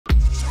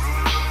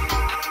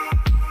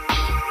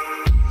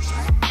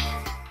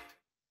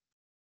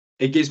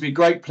It gives me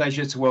great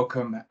pleasure to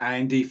welcome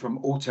Andy from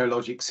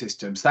Autologic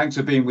Systems. Thanks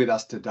for being with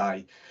us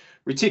today.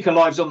 Routeco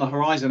Live's on the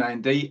horizon,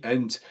 Andy,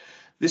 and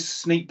this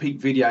sneak peek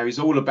video is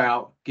all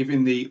about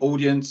giving the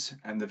audience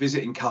and the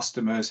visiting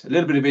customers a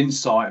little bit of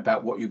insight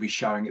about what you'll be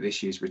showing at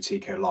this year's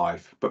Routeco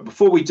Live. But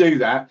before we do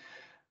that,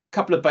 a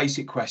couple of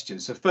basic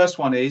questions. The first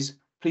one is,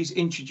 please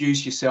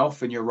introduce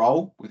yourself and your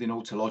role within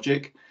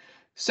Autologic.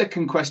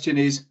 Second question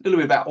is a little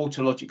bit about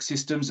Autologic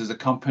Systems as a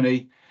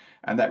company.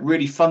 And that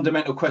really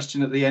fundamental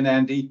question at the end,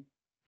 Andy,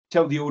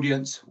 tell the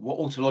audience what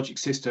Autologic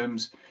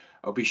Systems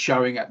will be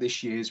showing at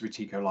this year's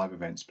Routeco Live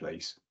events,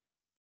 please.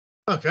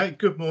 Okay,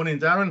 good morning,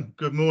 Darren.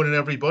 Good morning,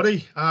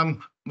 everybody.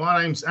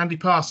 My name's Andy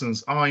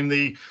Parsons. I'm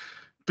the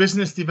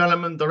Business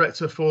Development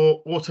Director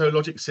for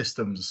Autologic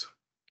Systems.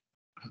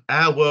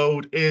 Our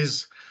world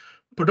is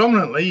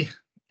predominantly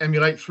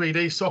emulate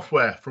 3D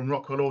software from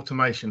Rockwell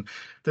Automation,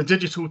 the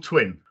digital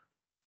twin.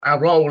 Our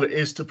role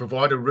is to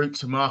provide a route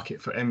to market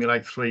for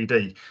Emulate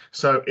 3D.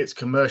 So it's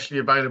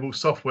commercially available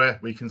software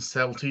we can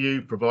sell to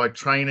you, provide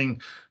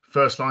training,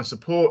 first line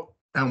support,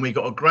 and we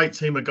got a great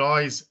team of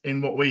guys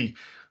in what we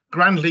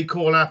grandly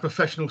call our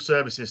professional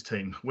services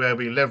team, where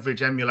we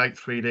leverage Emulate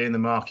 3D in the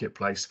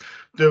marketplace,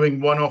 doing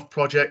one-off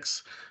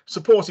projects,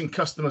 supporting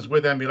customers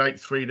with Emulate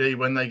 3D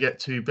when they get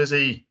too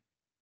busy.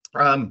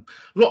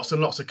 Lots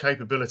and lots of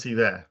capability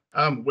there.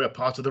 We're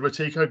part of the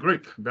Routeco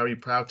group, very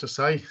proud to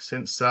say,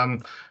 since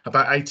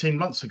about 18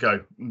 months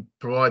ago,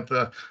 provide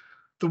the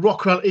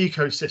Rockwell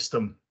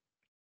ecosystem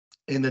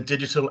in the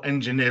digital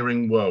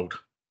engineering world.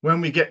 When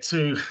we get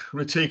to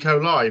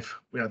Routeco Live,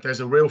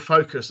 there's a real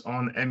focus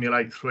on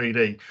Emulate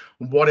 3D,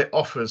 what it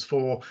offers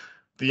for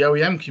the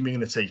OEM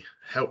community,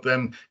 help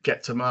them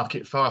get to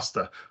market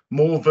faster,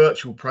 more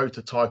virtual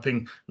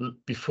prototyping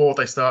before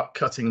they start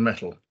cutting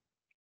metal.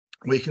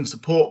 We can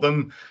support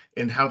them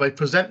in how they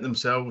present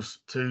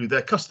themselves to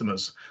their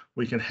customers.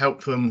 We can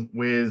help them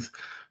with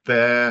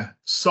their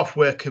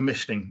software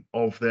commissioning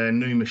of their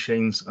new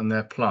machines and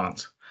their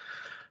plant.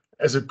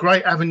 There's a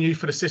great avenue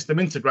for the system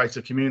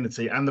integrator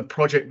community and the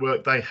project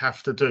work they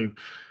have to do.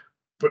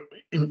 But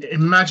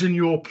imagine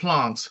your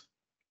plant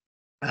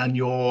and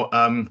your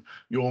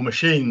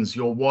machines,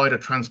 your wider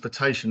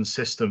transportation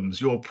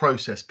systems, your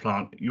process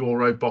plant, your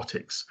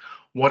robotics,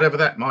 whatever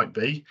that might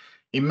be.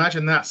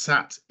 Imagine that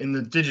sat in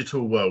the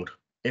digital world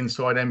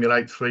inside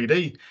Emulate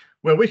 3D,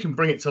 where we can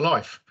bring it to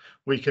life.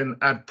 We can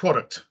add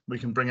product, we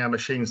can bring our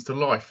machines to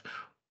life.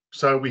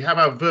 So we have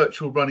our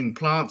virtual running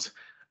plant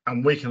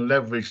and we can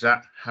leverage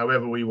that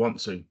however we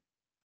want to.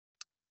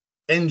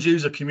 End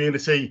user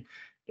community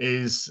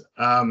is,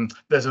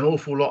 there's an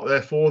awful lot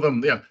there for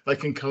them. They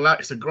can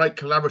it's a great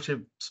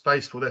collaborative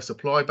space for their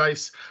supply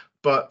base,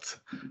 but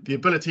the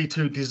ability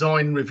to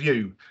design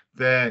review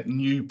their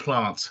new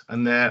plant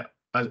and their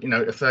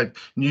if they're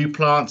new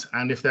plant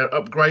and if they're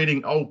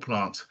upgrading old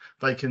plant,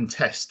 they can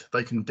test,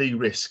 they can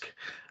de-risk,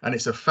 and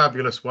it's a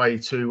fabulous way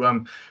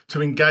to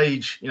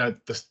engage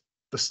the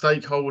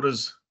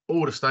stakeholders,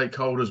 all the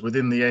stakeholders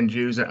within the end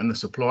user and the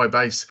supply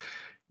base.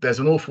 There's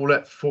an awful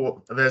lot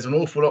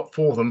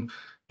for them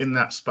in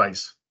that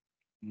space.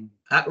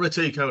 At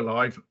Routeco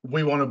Live,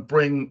 we want to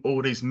bring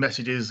all these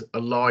messages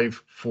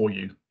alive for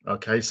you.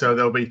 Okay,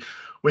 so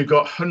we've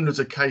got hundreds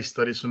of case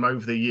studies from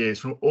over the years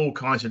from all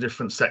kinds of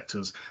different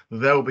sectors.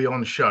 They'll be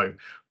on show,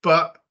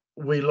 but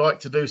we like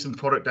to do some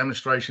product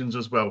demonstrations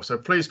as well. So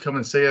please come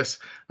and see us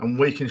and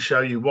we can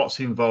show you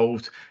what's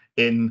involved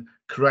in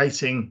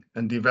creating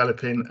and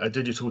developing a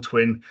digital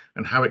twin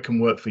and how it can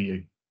work for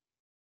you.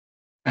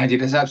 Andy,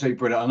 that's absolutely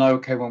brilliant. I know,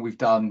 okay, when we've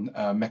done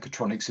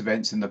mechatronics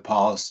events in the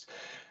past,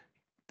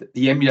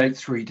 the Emulate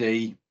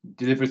 3D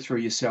delivered through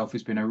yourself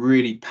has been a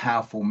really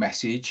powerful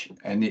message,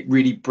 and it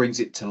really brings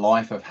it to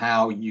life of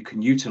how you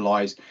can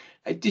utilize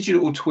a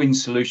digital twin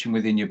solution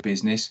within your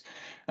business.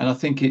 And I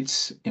think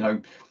it's,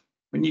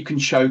 when you can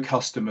show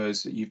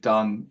customers that you've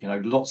done,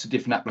 lots of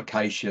different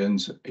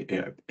applications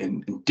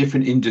in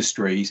different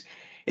industries,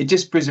 it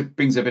just brings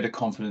a bit of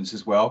confidence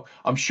as well.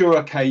 I'm sure,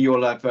 okay,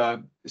 you'll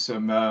have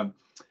some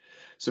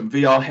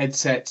VR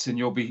headsets and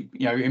you'll be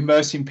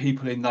immersing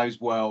people in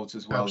those worlds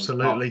as well.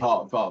 Absolutely. As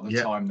part of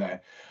the time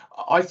there.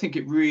 I think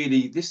it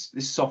really, this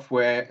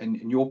software and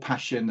your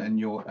passion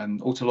and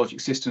Autologic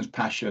Systems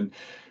passion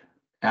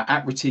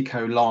at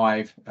Routeco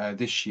Live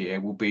this year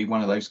will be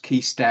one of those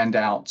key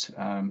standout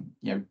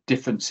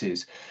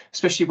differences,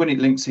 especially when it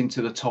links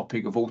into the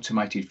topic of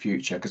automated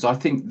future, because I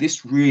think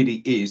this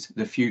really is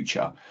the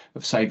future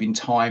of saving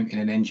time in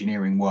an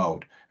engineering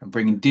world and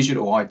bringing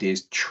digital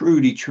ideas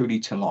truly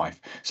to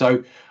life.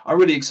 So I'm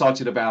really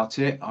excited about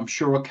it. I'm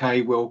sure,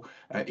 okay, we'll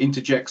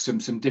interject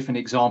some different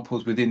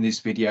examples within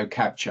this video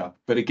capture.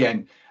 But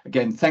again,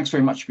 thanks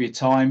very much for your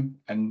time,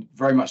 and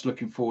very much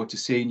looking forward to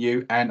seeing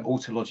you and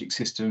Autologic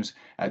Systems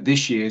at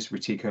this year's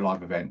Routeco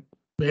Live event.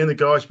 Me and the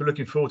guys, we're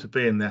looking forward to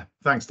being there.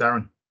 Thanks,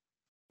 Darren.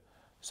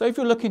 So if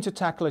you're looking to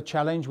tackle a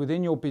challenge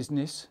within your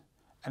business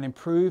and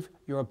improve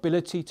your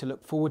ability to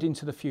look forward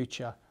into the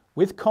future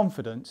with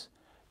confidence,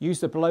 use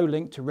the below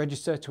link to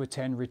register to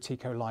attend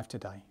Routeco Live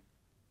today.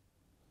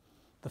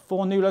 The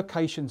 4 new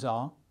locations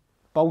are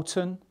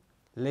Bolton,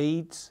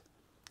 Leeds,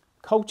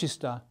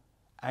 Colchester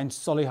and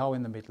Solihull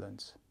in the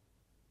Midlands.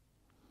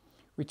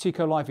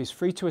 Routeco Live is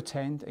free to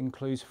attend,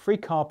 includes free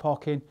car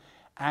parking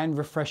and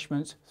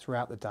refreshments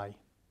throughout the day.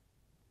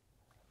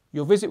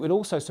 Your visit will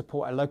also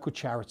support a local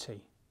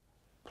charity.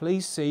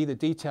 Please see the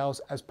details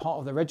as part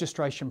of the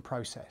registration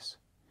process.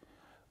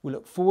 We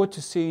look forward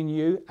to seeing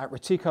you at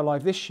Routeco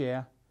Live this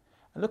year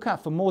and look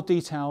out for more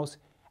details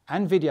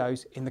and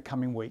videos in the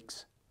coming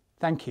weeks.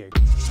 Thank you.